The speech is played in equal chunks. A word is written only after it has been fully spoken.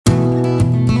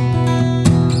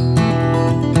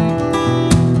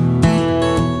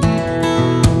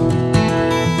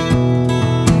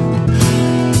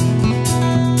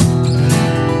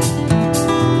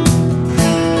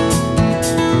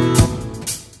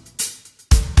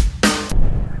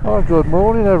Oh, good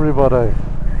morning everybody.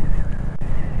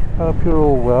 Hope you're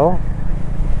all well.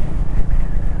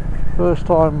 First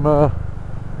time been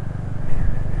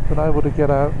able to get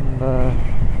out and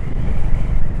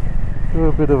do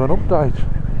a bit of an update.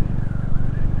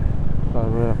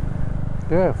 So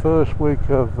yeah, first week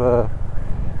of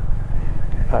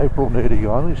April nearly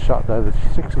gone. It's Saturday the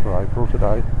 6th of April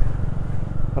today,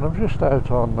 and I'm just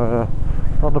out on the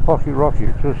pocket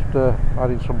rocket, just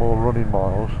adding some more running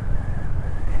miles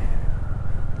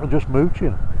and just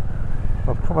mooching.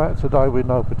 I've come out today with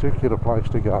no particular place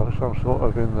to go, so I'm sort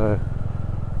of in the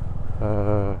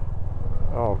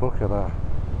oh, look at that,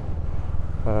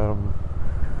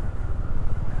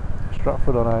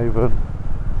 Stratford-on-Avon,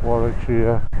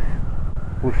 Warwickshire,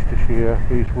 Worcestershire,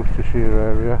 East Worcestershire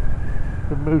area.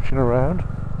 Been mooching around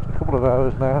a couple of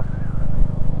hours now,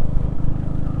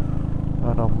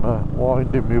 and I'm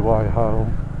winding my way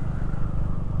home.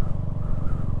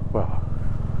 Well,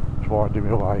 just winding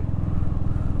my way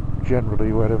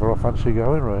generally wherever I fancy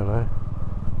going, really.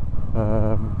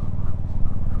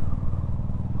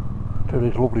 To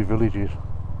these lovely villages,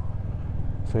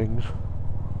 things,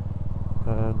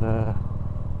 and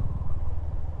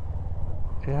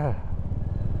yeah,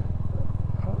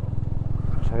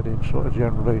 it's heading sort of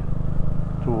generally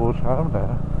towards home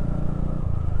now.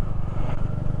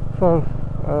 So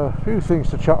a few things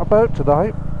to chat about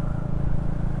today.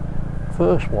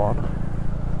 First one,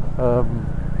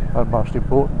 and most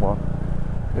important one,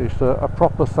 is a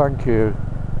proper thank you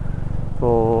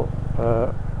for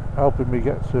helping me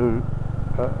get to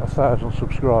 1,000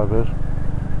 subscribers.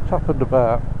 It's happened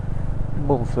about a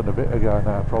month and a bit ago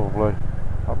now, probably.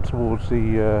 Up towards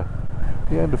the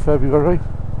end of February,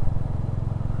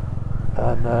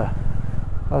 and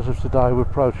as of today we're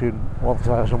approaching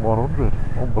 1,100.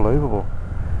 Unbelievable.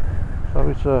 So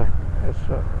it's a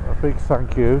big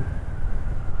thank you.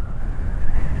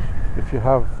 If you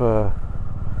have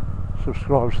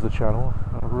subscribed to the channel,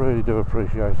 I really do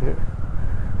appreciate it,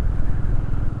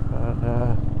 and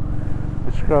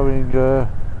it's growing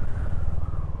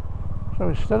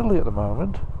steadily at the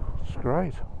moment. It's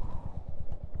great.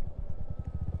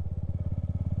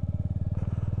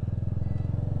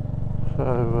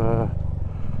 So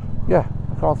yeah,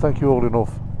 I can't thank you all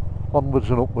enough. Onwards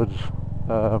and upwards.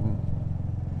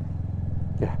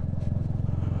 Yeah.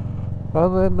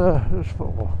 And then just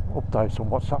updates on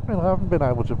what's happening. I haven't been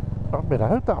out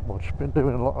that much. Been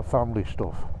doing a lot of family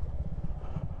stuff,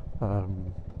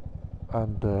 and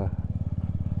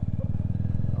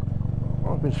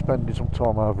I've been spending some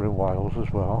time over in Wales as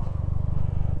well.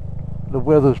 The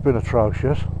weather's been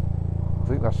atrocious. I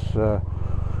think that's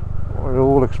we're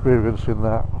all experiencing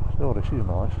that. Oh, this is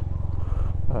nice.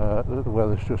 The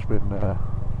weather's just been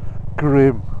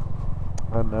grim,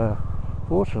 and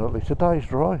fortunately today's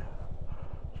dry.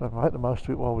 So make the most of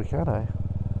it while we can, eh?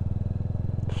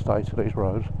 The state of these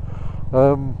roads.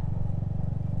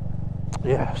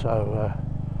 Yeah, so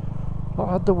I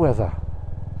had the weather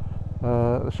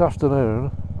this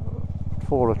afternoon,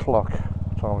 4 o'clock.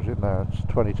 What time is it now? It's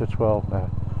 20 to 12 now.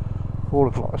 4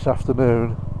 o'clock this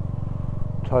afternoon,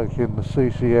 taking the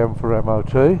CCM for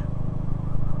MOT.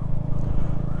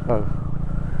 So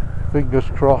fingers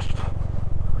crossed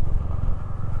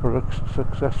for a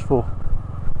successful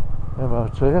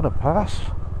MOT and a pass.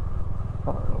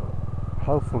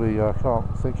 Hopefully I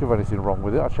can't think of anything wrong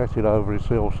with it. I checked it over,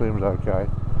 it all seems okay.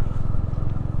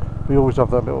 But you always have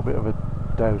that little bit of a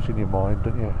doubt in your mind,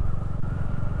 don't you?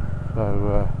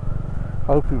 So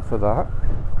hoping for that.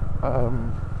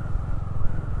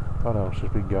 What else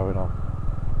has been going on?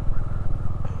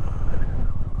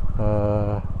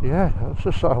 Yeah, it's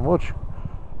just so much.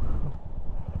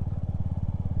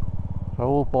 So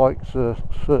all bikes are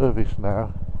serviced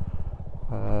now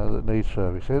that need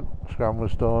servicing.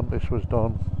 Scrambler's done, this was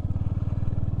done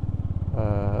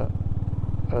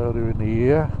earlier in the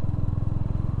year,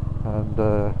 and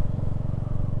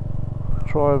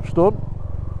Triumph's done.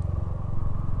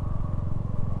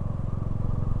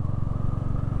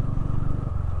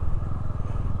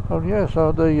 Oh yeah,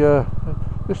 so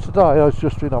this today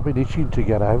I've been itching to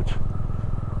get out.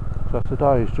 So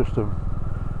today is just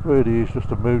really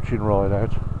just a mooching ride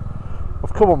out.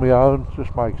 I've come on my own,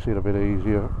 just makes it a bit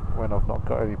easier when I've not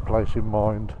got any place in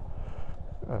mind.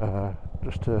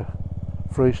 Just to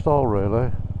freestyle,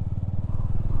 really.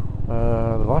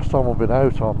 The last time I've been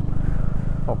out on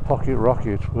Pocket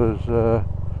Rocket was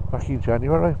back in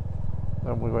January,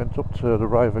 and we went up to the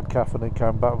Raven Cafe and then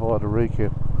came back via the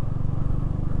Wrekin.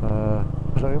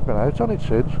 So I've been out on it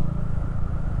since.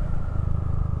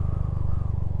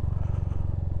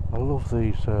 I love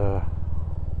these,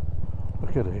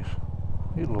 look at this,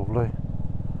 it's lovely.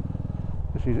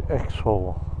 This is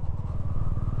X4.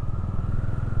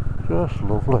 Just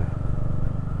lovely.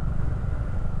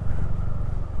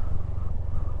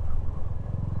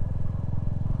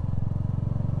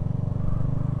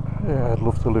 Yeah, I'd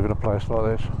love to live in a place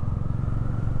like this.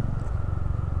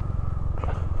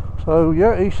 So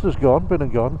yeah, Easter's gone, been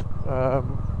and gone.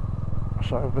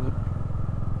 So with the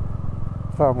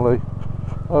family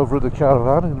over at the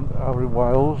caravan over in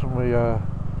Wales, and we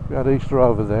had Easter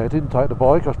over there. Didn't take the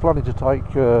bike. I was planning to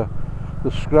take the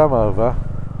scram over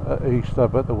at Easter,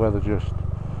 but the weather just...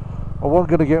 I wasn't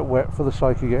going to get wet for the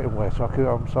sake of getting wet. So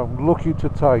I'm looking to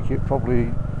take it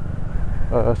probably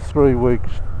 3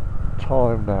 weeks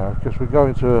time now, because we're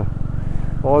going to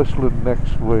Iceland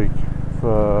next week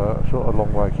for sort of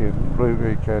long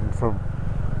weekend from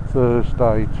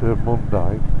Thursday to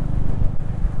Monday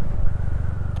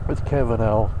with Kevin,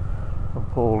 Al and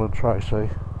Paul and Tracy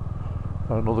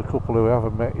and another couple who we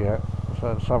haven't met yet,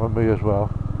 so Sam and me as well.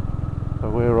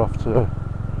 And we're off to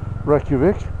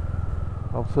Reykjavik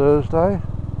on Thursday,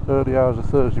 early hours of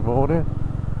Thursday morning.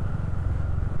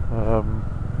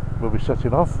 We'll be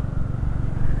setting off.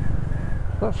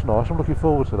 That's nice, I'm looking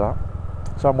forward to that.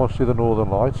 Sam wants to see the Northern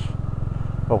Lights.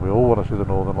 Well, we all want to see the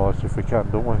Northern Lights if we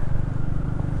can, don't we?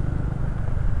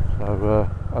 So,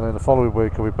 and then the following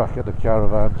week I'll be back at the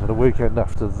caravan, and the weekend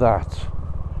after that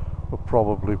will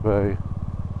probably be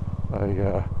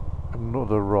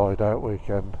another ride out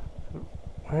weekend.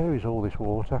 Where is all this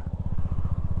water?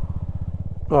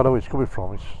 I don't know where it's coming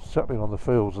from. It's settling on the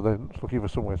fields and then it's looking for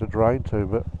somewhere to drain to,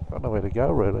 but I don't know where to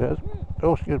go really.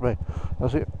 Oh, excuse me.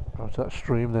 That's it. Oh, it's that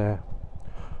stream there.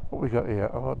 What we got here?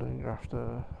 Oh,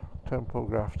 grafter, temple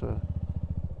grafter.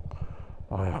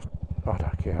 I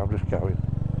don't care. I'm just going.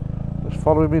 Just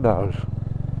following me nose.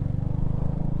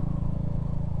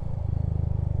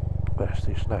 Where's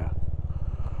this now?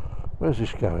 Where's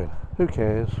this going? Who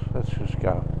cares? Let's just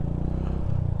go.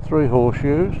 3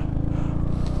 horseshoes.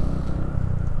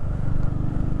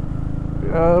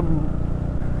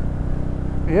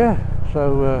 Yeah,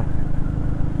 so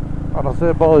and I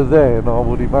think by then I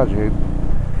would imagine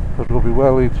that we'll be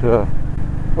well into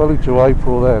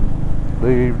April then. The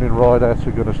evening ride outs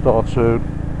are going to start soon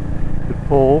with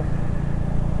Paul.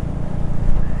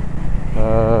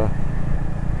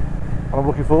 I'm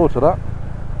looking forward to that.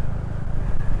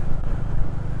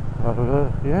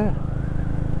 Yeah,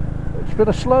 it's been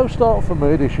a slow start for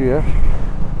me this year.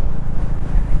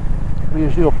 We're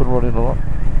usually up and running a lot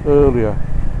earlier,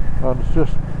 and it's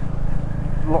just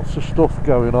lots of stuff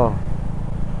going on.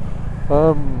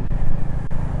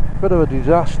 Bit of a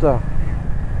disaster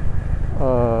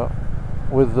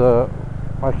with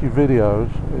making videos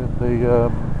in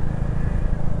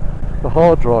the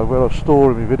hard drive where I was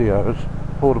storing my videos,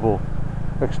 portable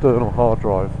external hard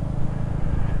drive.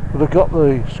 But I got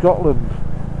the Scotland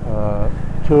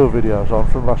tour videos on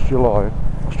from last July.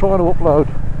 I was trying to upload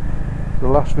the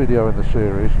last video in the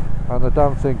series and the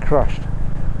damn thing crashed.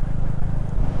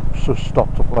 Just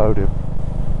stopped uploading.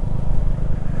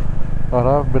 And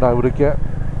I haven't been able to get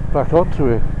back onto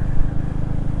it.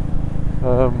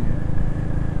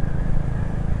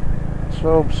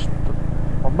 So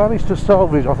I managed to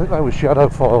salvage, I think they were shadow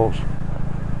files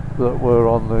that were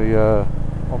on the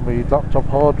laptop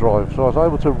hard drive, so I was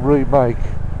able to remake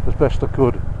as best I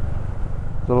could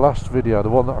the last video, the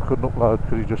one that I couldn't upload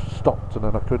because it just stopped and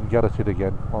then I couldn't get at it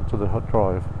again onto the hard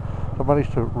drive. So I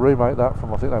managed to remake that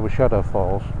from, I think they were shadow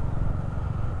files,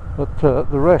 but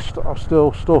the rest are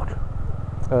still stuck.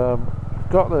 I've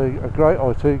got a great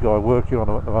IT guy working on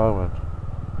them at the moment,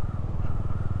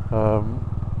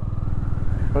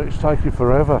 but it's taking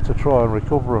forever to try and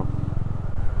recover them.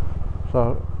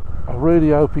 So I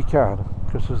really hope he can,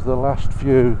 because there's the last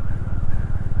few,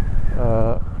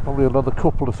 probably another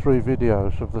couple of 3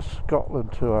 videos of the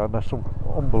Scotland tour, and there's some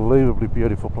unbelievably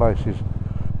beautiful places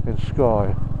in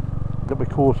Skye that we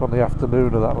caught on the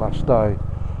afternoon of that last day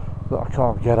that I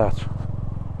can't get at.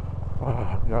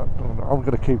 I'm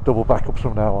going to keep double backups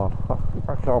from now on.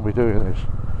 I can't be doing this.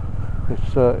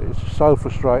 It's so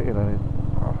frustrating, and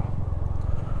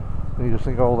you just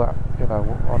think, oh, that, you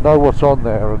know, I know what's on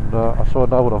there, and so I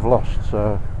know what I've lost.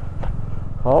 So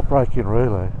heartbreaking,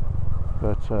 really.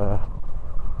 But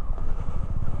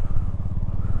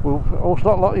well, it's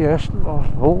not lost yet.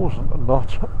 All's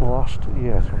not lost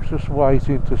yet. I'm just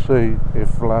waiting to see if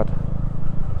Vlad,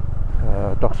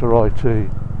 Dr. IT,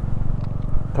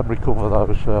 can recover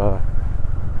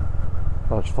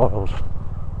those files,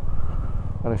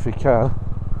 and if he can,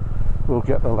 we'll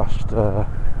get the last of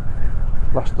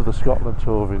the Scotland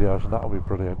tour videos, and that'll be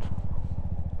brilliant.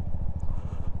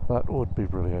 That would be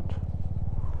brilliant.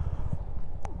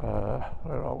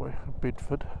 Where are we?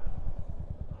 Bidford.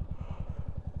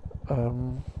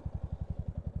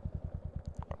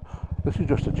 This is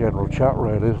just a general chat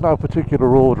really. There's no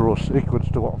particular order or sequence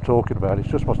to what I'm talking about. It's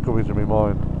just what's coming to my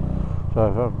mind. So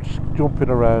if I'm just jumping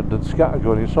around and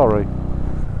scattergunning, sorry.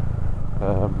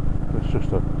 It's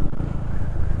just a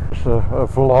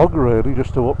vlog really,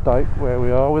 just to update where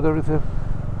we are with everything.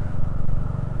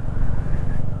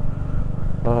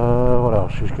 What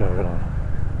else is going on?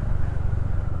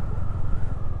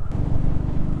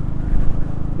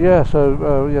 Yeah,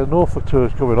 so yeah, Norfolk tour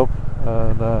is coming up,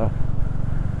 and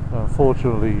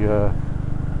unfortunately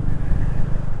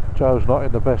Joe's not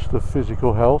in the best of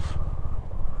physical health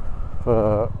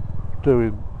for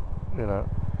doing, you know,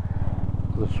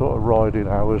 the sort of riding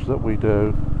hours that we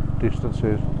do,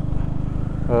 distances.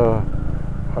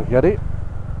 I get it.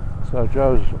 So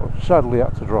Joe's sadly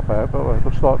had to drop out, but it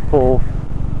looks like Paul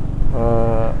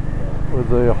with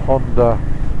the Honda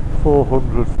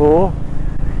 404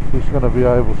 is going to be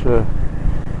able to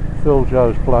fill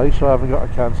Joe's place, so I haven't got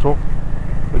to cancel,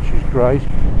 which is great.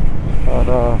 And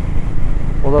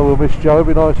although we'll miss Joe, it'll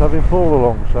be nice having Paul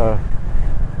along, so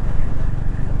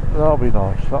that'll be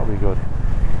nice, that'll be good.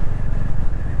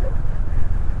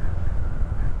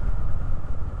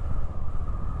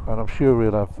 And I'm sure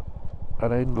we'll have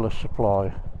an endless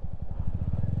supply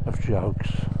of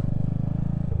jokes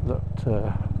that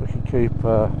we can keep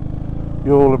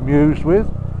you all amused with,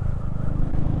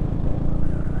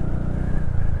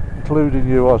 including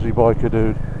you, Aussie biker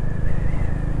dude.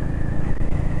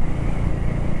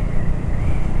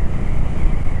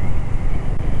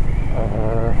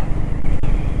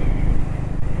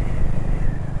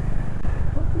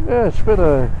 Yeah, it's been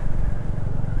a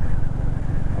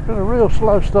real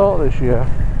slow start this year.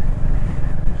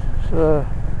 It's,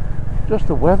 just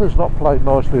the weather's not played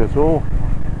nicely at all.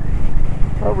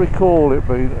 I don't recall it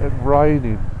being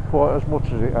raining quite as much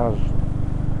as it has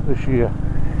this year.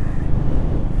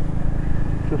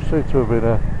 Just seems to have been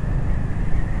a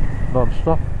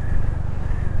non-stop.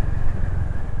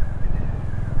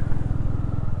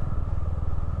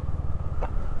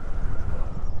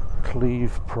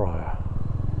 Cleve Prior.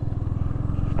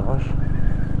 It's nice.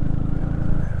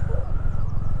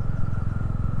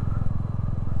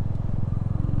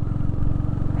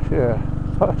 Yeah,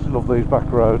 I just love these back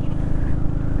roads.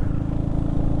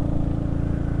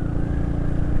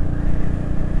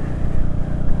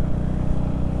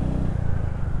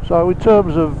 So in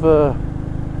terms of the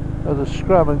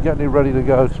scram and getting it ready to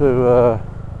go to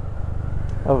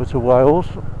over to Wales,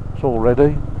 it's all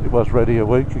ready. It was ready a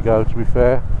week ago, to be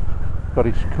fair. Got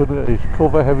his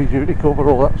cover, heavy duty cover,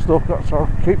 all that stuff. Got to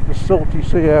keep the salty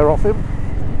sea air off him.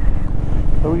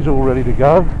 So he's all ready to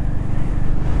go.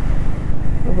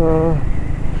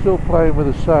 Still playing with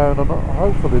the sound, and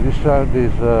hopefully this sound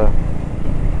is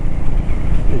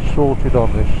sorted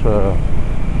on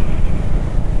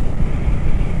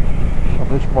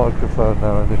this microphone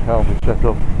now, and this helmet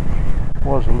setup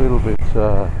was a little bit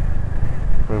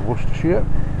in Worcestershire,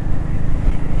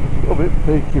 a little bit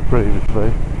peaky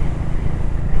previously.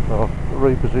 So I've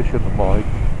repositioned the mic.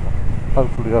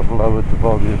 Hopefully I've lowered the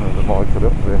volume of the mic a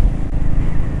little bit.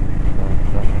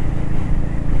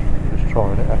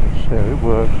 Trying it out and see how it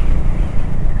works.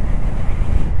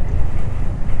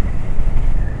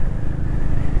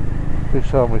 This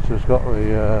helmet has got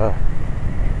the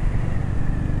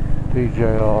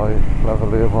DJI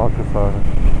lavalier microphone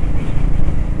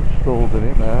installed in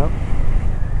it now.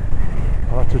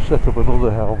 I had to set up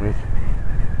another helmet,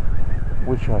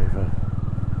 whichever.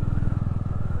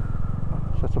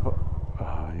 Set up a...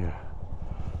 oh yeah.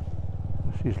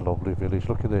 This is lovely village,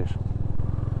 look at this.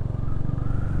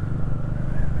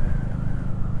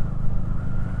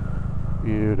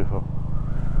 Beautiful.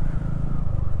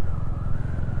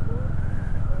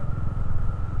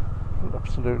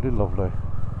 Absolutely lovely.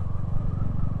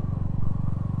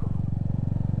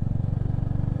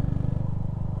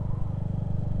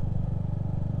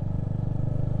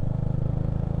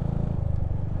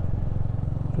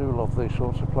 I do love these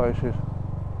sorts of places.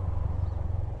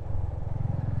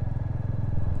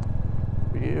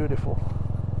 Beautiful.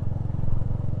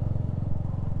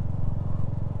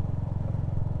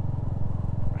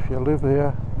 If you live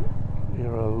here,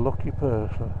 you're a lucky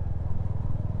person.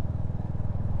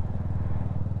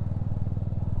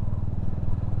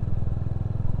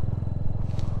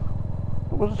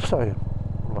 What was I saying?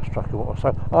 I lost track of what I was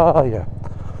saying. Ah, yeah.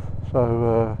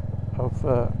 So I'm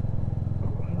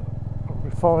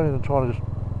refining and trying to just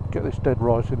get this dead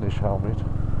right in this helmet.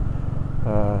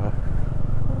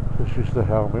 This is the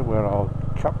helmet where I'll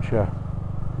capture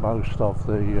most of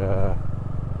the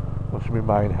what's my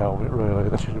main helmet really.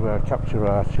 This is where I capture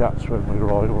our chats when we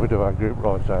ride, when we do our group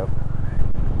rides out.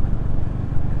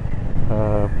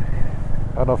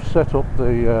 And I've set up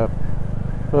the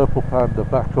Purple Panda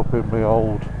back up in my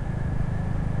old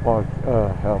bike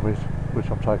helmet,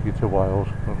 which I'm taking to Wales,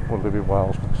 and we'll live in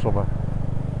Wales for the summer.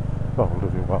 Well, we'll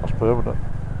live in Wales permanent.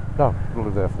 No, we'll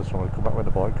live there for the summer and come back when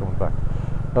the bike comes back.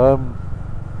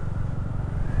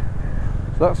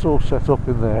 So that's all set up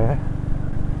in there.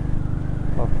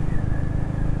 I'm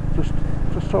just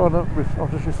trying to, I'm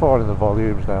just refining the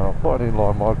volumes now. I've put an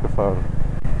inline microphone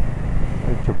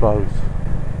into both,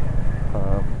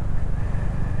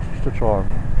 just to try and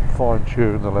fine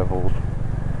tune the levels.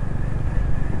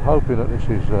 I'm hoping that this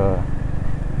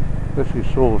is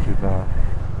sorted now.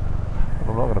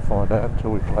 I'm not going to find out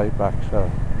until we play it back,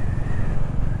 so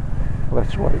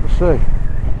let's wait and see.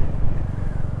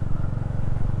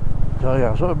 So yeah,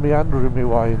 I'm sort of meandering my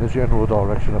way in the general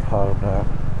direction of home now.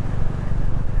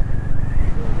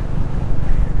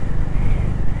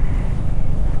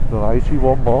 Done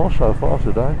 81 miles so far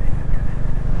today,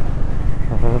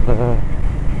 and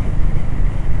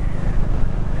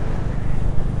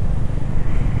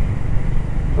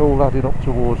all adding up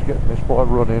towards getting this bike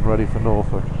running ready for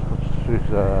Norfolk. Which is,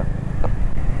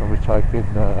 and we're taking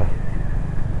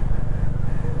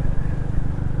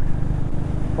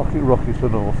Rocky to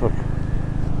Norfolk.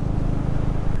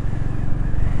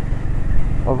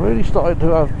 I've really started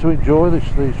to enjoy these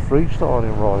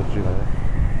freestyling rides, you know.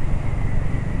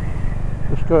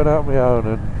 Just going out on my own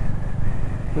and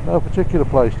with no particular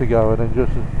place to go, and then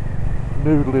just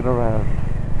noodling around.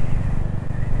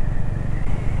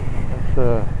 It's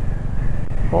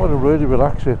kind of really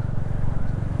relaxing.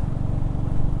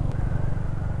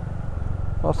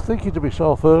 I was thinking to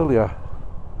myself earlier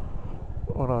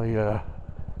when I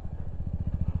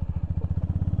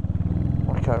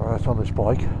came out on this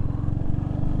bike,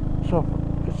 so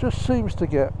it just seems to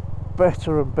get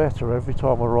better and better every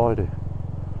time I ride it.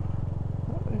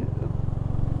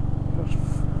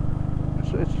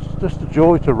 It's just a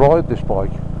joy to ride this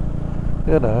bike,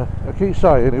 you know. I keep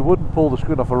saying it wouldn't pull the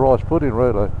skin off a rice pudding,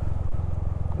 really,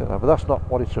 you know, but that's not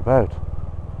what it's about.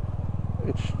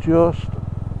 It's just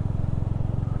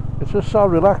so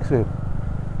relaxing.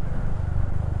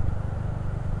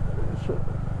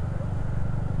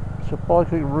 It's a bike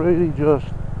that really just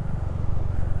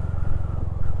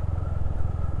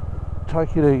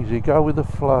take it easy, go with the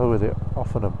flow with it,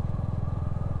 Offenham.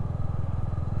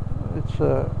 I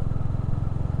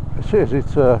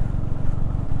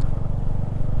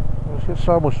get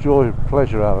so much joy and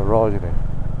pleasure out of riding it.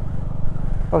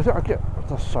 I get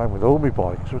the same with all my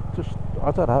bikes.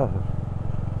 I don't know,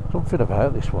 something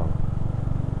about this one.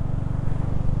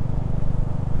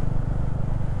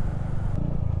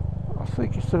 I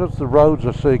think it's because the roads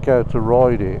I seek out to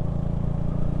ride it,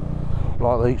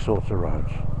 like these sorts of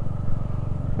roads,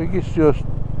 I think it's just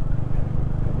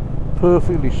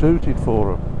perfectly suited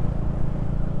for them.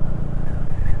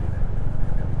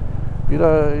 You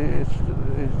know,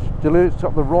 it's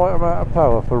got the right amount of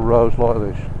power for roads like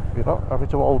this. You're not having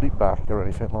to hold it back or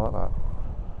anything like that.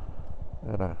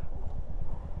 You know,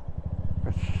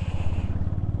 it's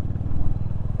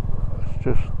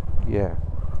just, yeah.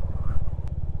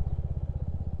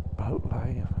 Boat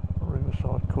Lane,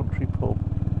 Riverside Country Pub.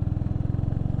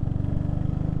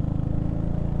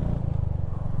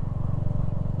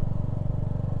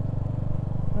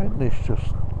 Isn't this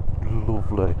just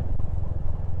lovely?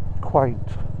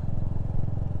 Quaint.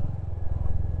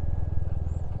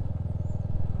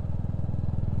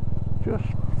 Just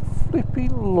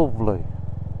flipping lovely.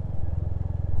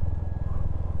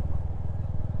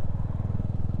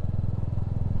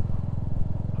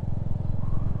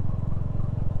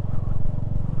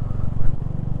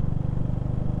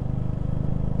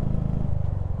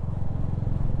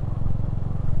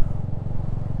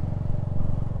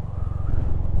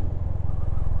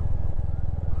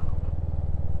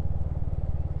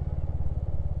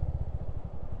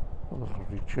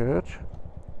 Church.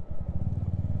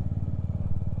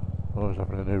 Oh, it's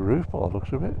having a new roof by the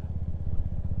looks of it.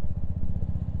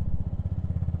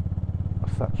 A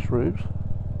thatched roof. Is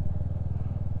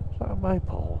that a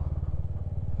maypole?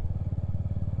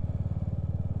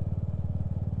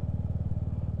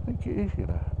 I think it is, you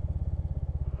know.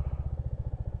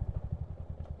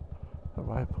 A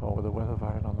maypole with a weather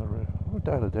vane on the roof. We're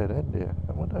down a dead end here.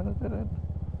 We're down a dead end.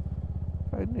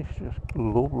 Isn't this just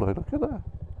lovely? Look at that.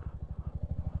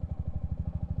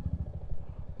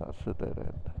 That's a dead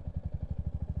end.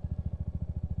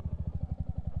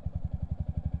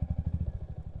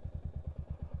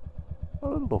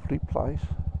 What a lovely place.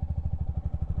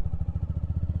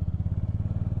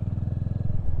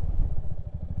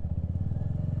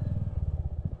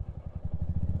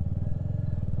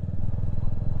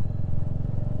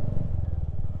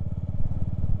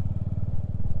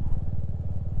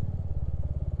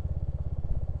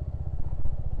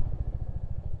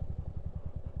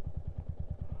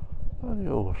 Bloody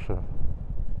awesome.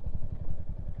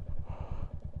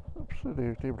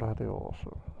 Absolutely bloody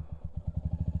awesome.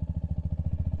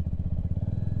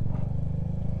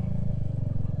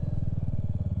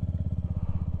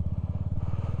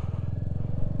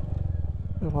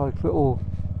 They're like little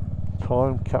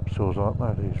time capsules, aren't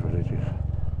they, these villages?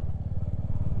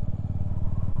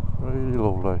 Really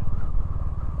lovely.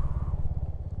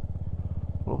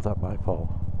 Love that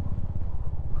maypole.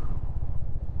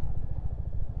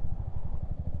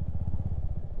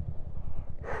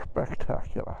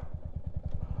 Spectacular.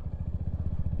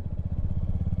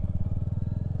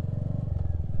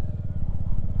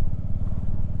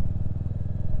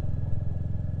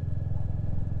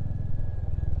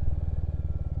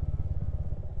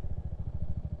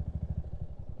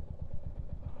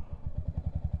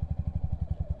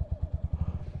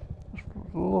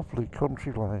 Lovely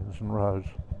country lanes and roads.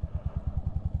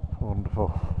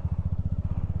 Wonderful.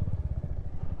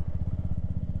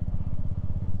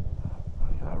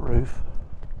 Look at that roof.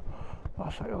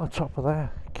 What's that on the top of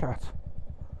there? Cat.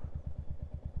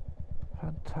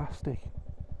 Fantastic.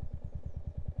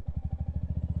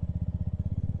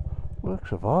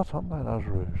 Works of art, aren't they, those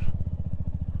roofs?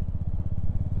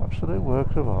 Absolute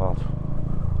works of art.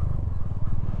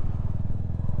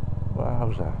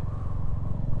 Wowza.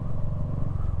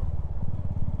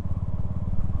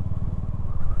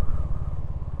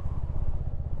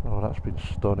 Oh, that's been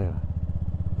stunning.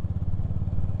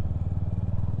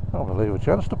 I can't believe I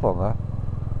chanced upon that.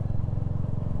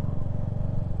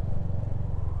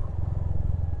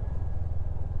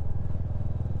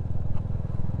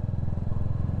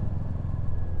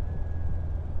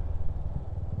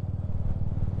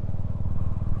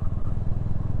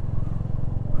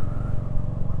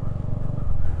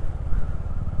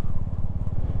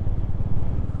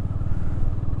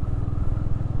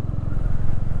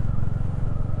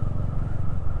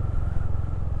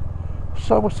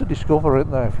 So much to discover,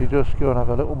 isn't there, if you just go and have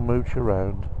a little mooch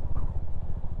around.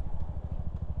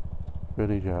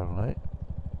 Village only.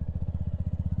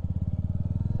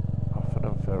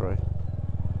 Offenham Ferry.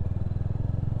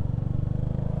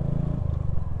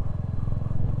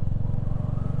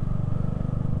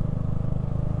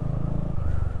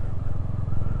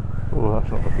 Oh, that's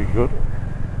not looking good.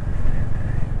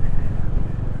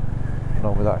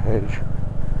 Not with that hedge.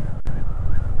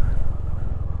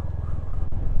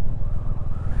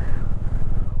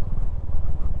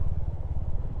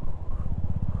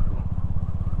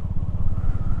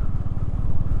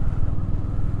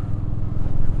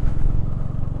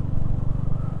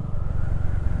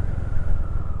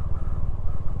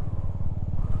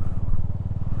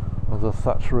 The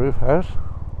thatched roof house,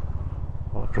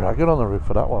 or dragon on the roof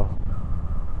for that one.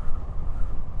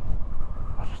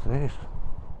 What's this?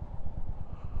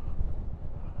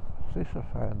 What's this I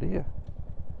found here?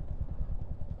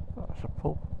 Oh, that's a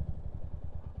pub.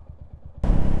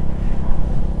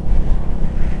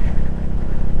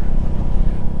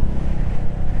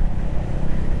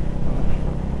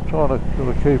 I'm trying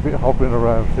to keep it hopping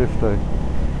around 50, and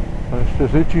it's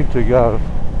just itching to go.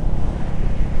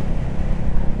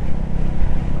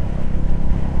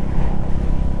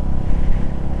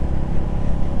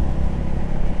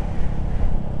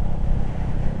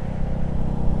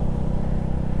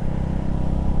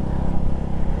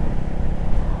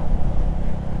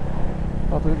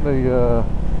 I think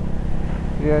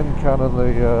the end can and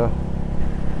the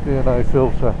DNA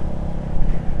filter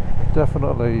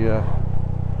definitely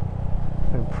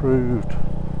improved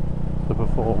the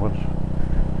performance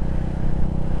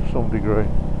to some degree.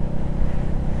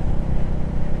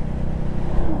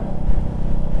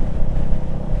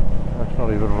 That's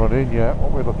not even run in yet.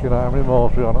 What we're looking at, how many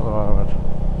miles we're on at the moment?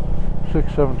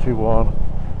 671,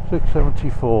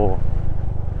 674.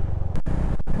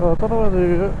 I don't know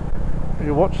whether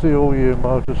you watch the All You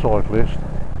Motorcyclist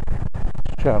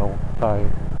channel,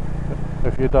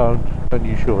 if you don't, then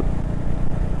you should.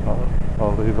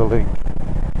 I'll leave a link.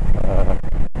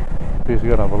 Please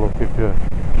go and have a look if you.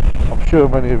 I'm sure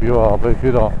many of you are, but if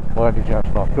you're not, by any chance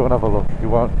not, go and have a look. You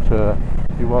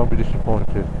won't be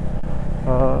disappointed.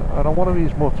 And on one of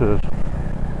these mutters,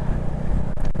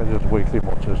 there's weekly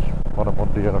mutters on a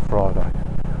Monday and a Friday,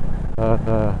 and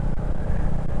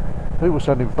people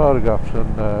sending photographs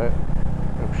and.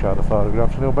 He'll show the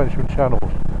photographs and he'll mention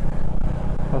channels.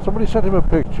 And somebody sent him a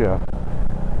picture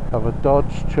of a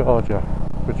Dodge Charger,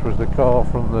 which was the car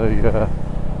from the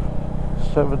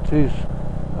 70s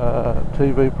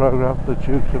TV programme, The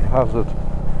Dukes of Hazzard.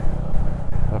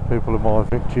 People of my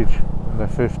vintage in their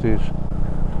 50s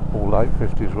or late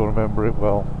 50s will remember it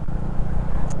well,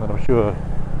 and I'm sure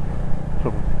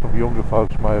some younger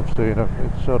folks may have seen it.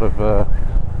 It's sort of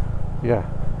yeah,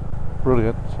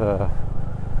 brilliant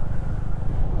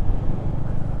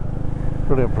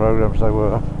brilliant programmes they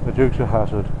were. The Dukes of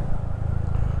Hazzard,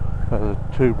 the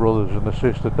two brothers and the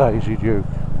sister Daisy Duke,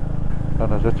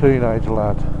 and as a teenage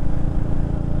lad,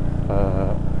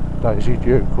 Daisy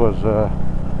Duke was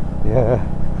yeah,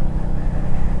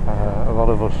 a lot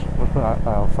of us was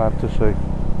our fantasy.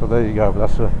 But there you go. But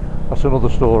that's another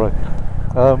story.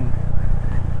 And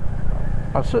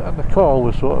the car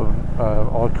was sort of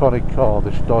iconic car,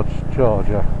 this Dodge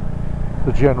Charger.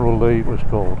 The General Lee it was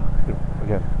called.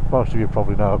 Again, most of you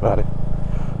probably know about it.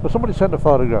 But somebody sent a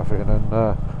photograph in, and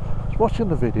I was watching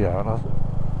the video, and I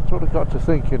sort of got to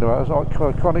thinking about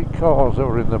iconic cars that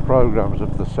were in the programmes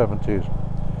of the 70s.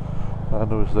 And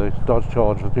there was the Dodge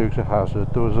Charger, the Dukes of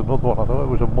Hazzard. There was another one, I thought it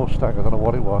was a Mustang, I don't know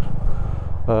what it was.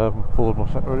 Ford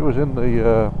Mustang. It was in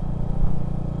the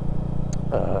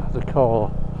car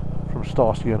from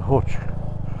Starsky and Hutch,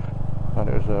 and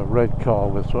it was a red car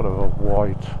with sort of a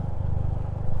white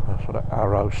sort of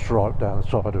arrow stripe down the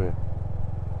side of it.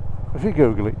 If you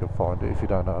Google it, you'll find it if you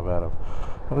don't know about them.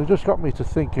 And it just got me to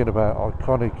thinking about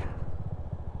iconic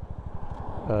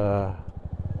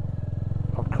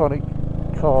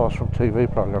cars from TV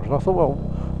programmes, and I thought, well,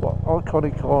 what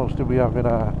iconic cars do we have in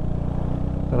our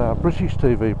British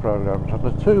TV programmes? And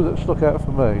the two that stuck out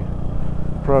for me,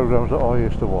 programmes that I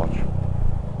used to watch,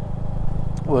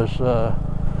 was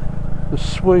the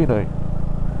Sweeney,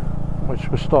 which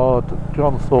was starred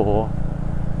John Thor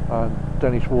and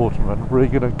Dennis Waterman,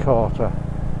 Regan and Carter.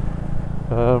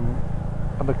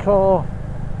 And the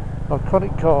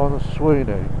iconic car, the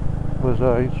Sweeney, was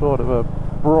a sort of a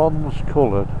bronze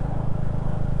coloured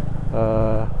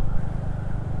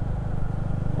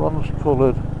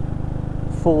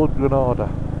Ford Granada,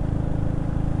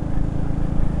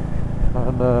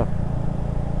 and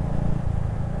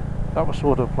that was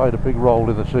sort of played a big role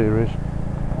in the series.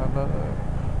 And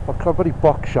very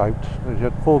box shaped. You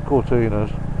had 4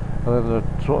 Cortinas, and then the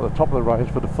sort of the top of the range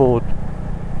for the Ford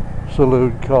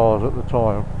saloon cars at the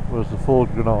time was the Ford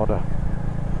Granada.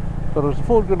 So there was the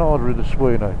Ford Granada in the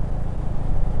Sweeney.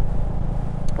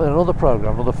 And another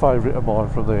programme, another favourite of mine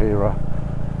from the era,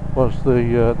 was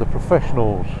the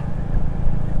Professionals,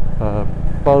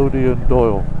 Bodie and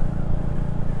Doyle.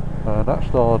 And that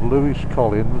starred Lewis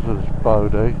Collins as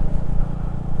Bodie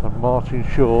and Martin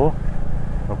Shaw,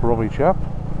 a Brummy chap,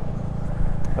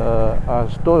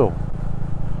 as Doyle.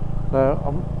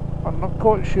 Now I'm not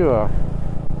quite sure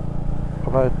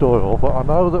about Doyle, but I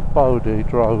know that Bodie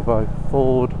drove a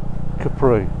Ford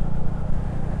Capri,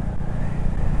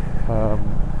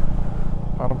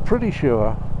 and I'm pretty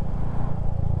sure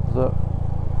that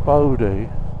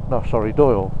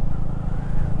Doyle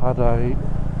had a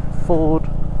Ford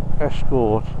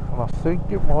Escort, and I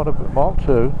think it might have been Mark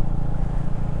II,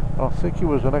 and I think it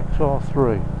was an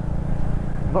XR3.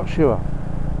 I'm not sure.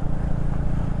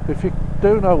 If you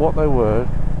do know what they were,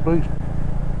 please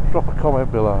drop a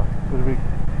comment below. It would be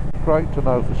great to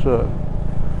know for certain.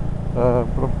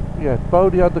 Yeah,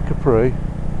 Bodie had the Capri,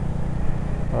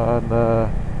 and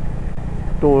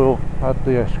Doyle had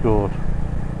the Escort,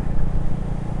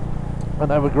 and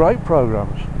they were great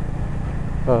programmes.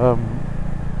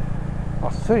 I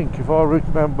think, if I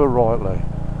remember rightly,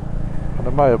 and I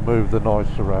may have moved the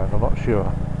nights around, I'm not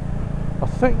sure, I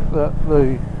think that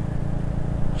the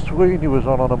Sweeney was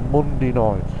on a Monday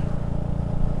night,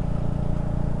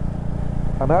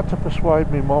 and I had to persuade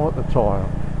my mum at the time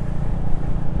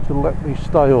to let me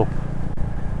stay up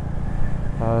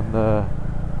and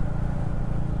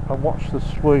watch the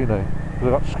Sweeney, because I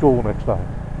got school next day,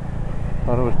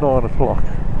 and it was 9 o'clock,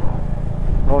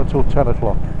 9 till 10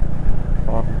 o'clock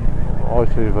on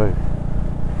ITV.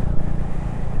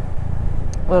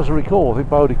 As I recall, I think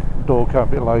Bodie Doyle came a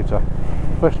bit later,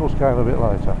 Professionals came a bit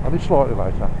later, only slightly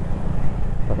later,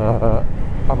 and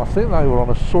I think they were on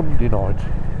a Sunday night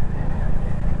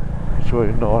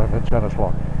between 9 and 10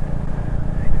 o'clock.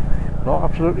 Not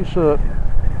absolutely certain,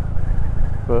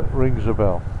 but rings a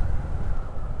bell.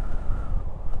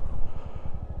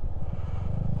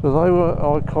 So they were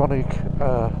iconic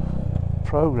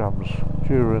programmes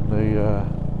during the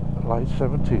late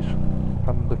 70s,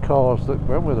 and the cars that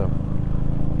went with them.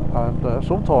 And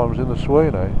sometimes in the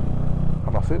Sweeney,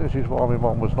 and I think this is why my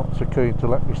mum was not so keen to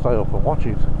let me stay up and watch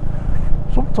it,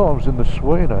 sometimes in the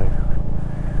Sweeney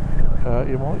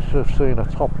you might have seen a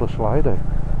topless lady,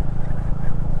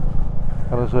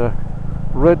 and as a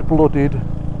red-blooded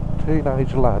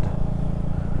teenage lad,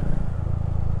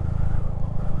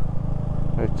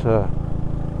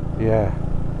 yeah,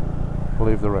 I'll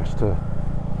leave the rest to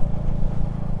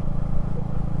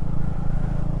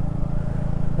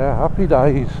yeah, happy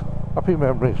days, happy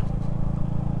memories.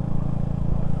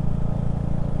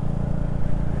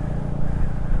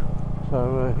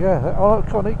 So yeah, they're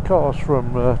iconic cars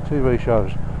from TV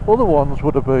shows. Other ones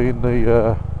would have been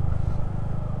the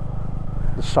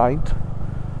Saint.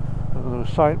 The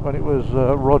Saint when it was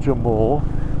Roger Moore.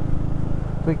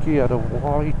 I think he had a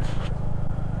white.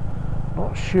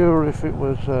 Not sure if it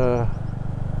was.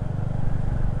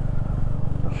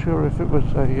 Not sure if it was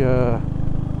a.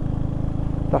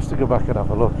 Have to go back and have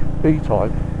a look.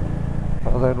 E-type.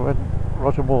 And then when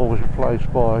Roger Moore was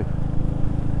replaced by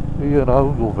Ian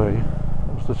Ogilvy,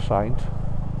 it was the Saint.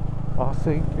 I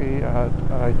think he had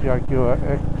a Jaguar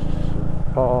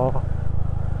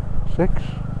XR6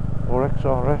 or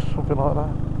XRS, something like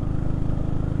that.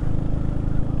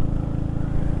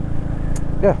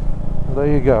 Yeah, well, there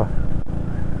you go.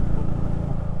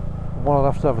 What I'll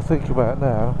have to have a think about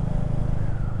now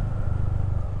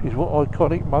is what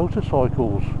iconic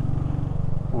motorcycles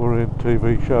were in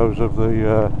TV shows of the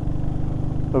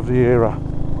era.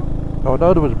 Now I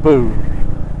know there was Boon,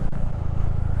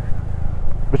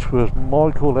 which was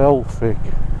Michael Elphick,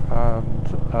 and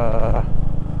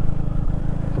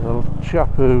the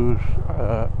chap who's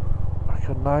I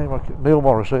can name Neil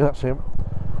Morrissey. That's him,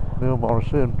 Neil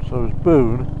Morrissey. And so there was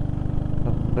Boon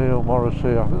and Neil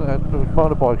Morrissey. I think there was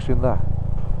motorbikes in that.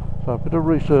 So a bit of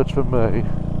research for me,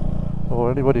 or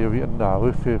anybody of you know,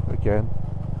 if you again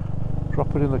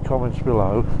drop it in the comments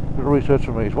below. A bit of research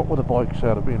for me is what were the bikes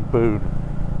out of being Boon,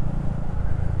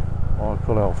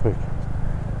 Michael Elphick,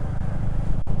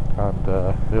 and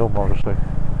Neil Morrissey.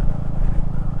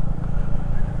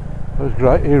 It was a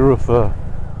great era for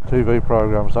TV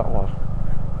programmes, that was.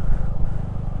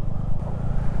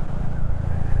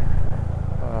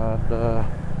 And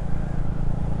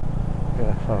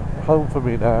yeah, so home for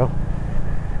me now.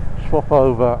 Swap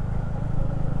over,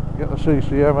 get the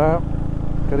CCM out,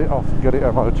 get it off, get it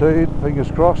MOT'd,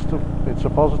 fingers crossed it's a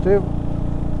positive.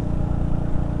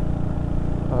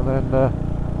 And then,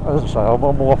 as I say, I'm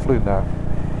on waffling now.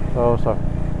 So,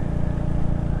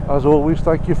 as always,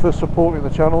 thank you for supporting the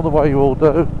channel the way you all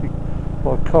do,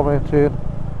 by commenting,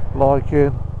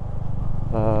 liking,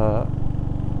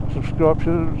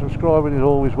 subscribing is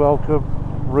always welcome,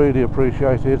 really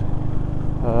appreciated.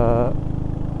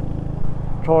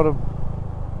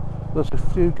 There's a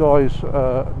few guys,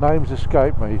 names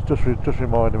escape me, just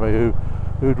reminding me,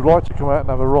 who'd like to come out and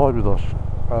have a ride with us.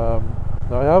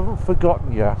 Now I haven't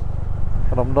forgotten you,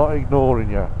 and I'm not ignoring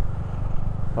you.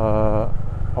 I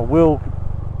will,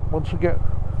 once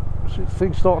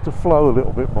things start to flow a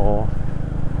little bit more,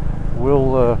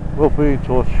 we'll be in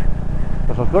touch,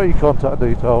 as I've got your contact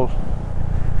details.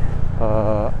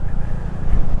 I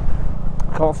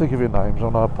can't think of your names,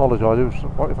 and I apologise.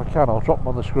 If I can, I'll drop them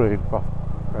on the screen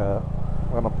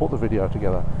when I put the video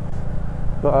together.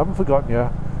 But I haven't forgotten you.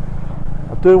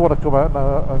 I do want to come out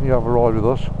now and you have a ride with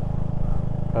us.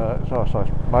 So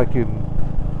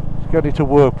it's getting to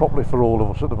work properly for all of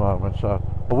us at the moment. So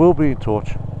I will be in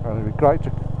touch, and it'd be great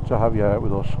to have you out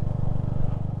with us.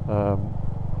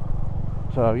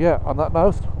 So yeah, on that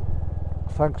note,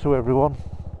 thanks to everyone.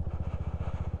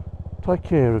 Take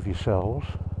care of yourselves.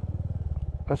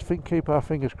 Let's keep our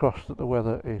fingers crossed that the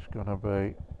weather is going to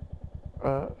be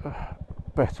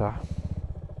better,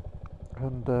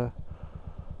 and I'll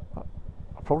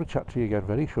probably chat to you again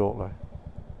very shortly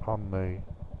on the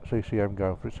CCM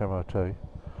going for its MOT. But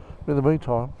in the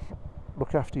meantime,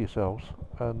 look after yourselves,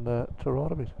 and ta-ra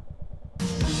a bit.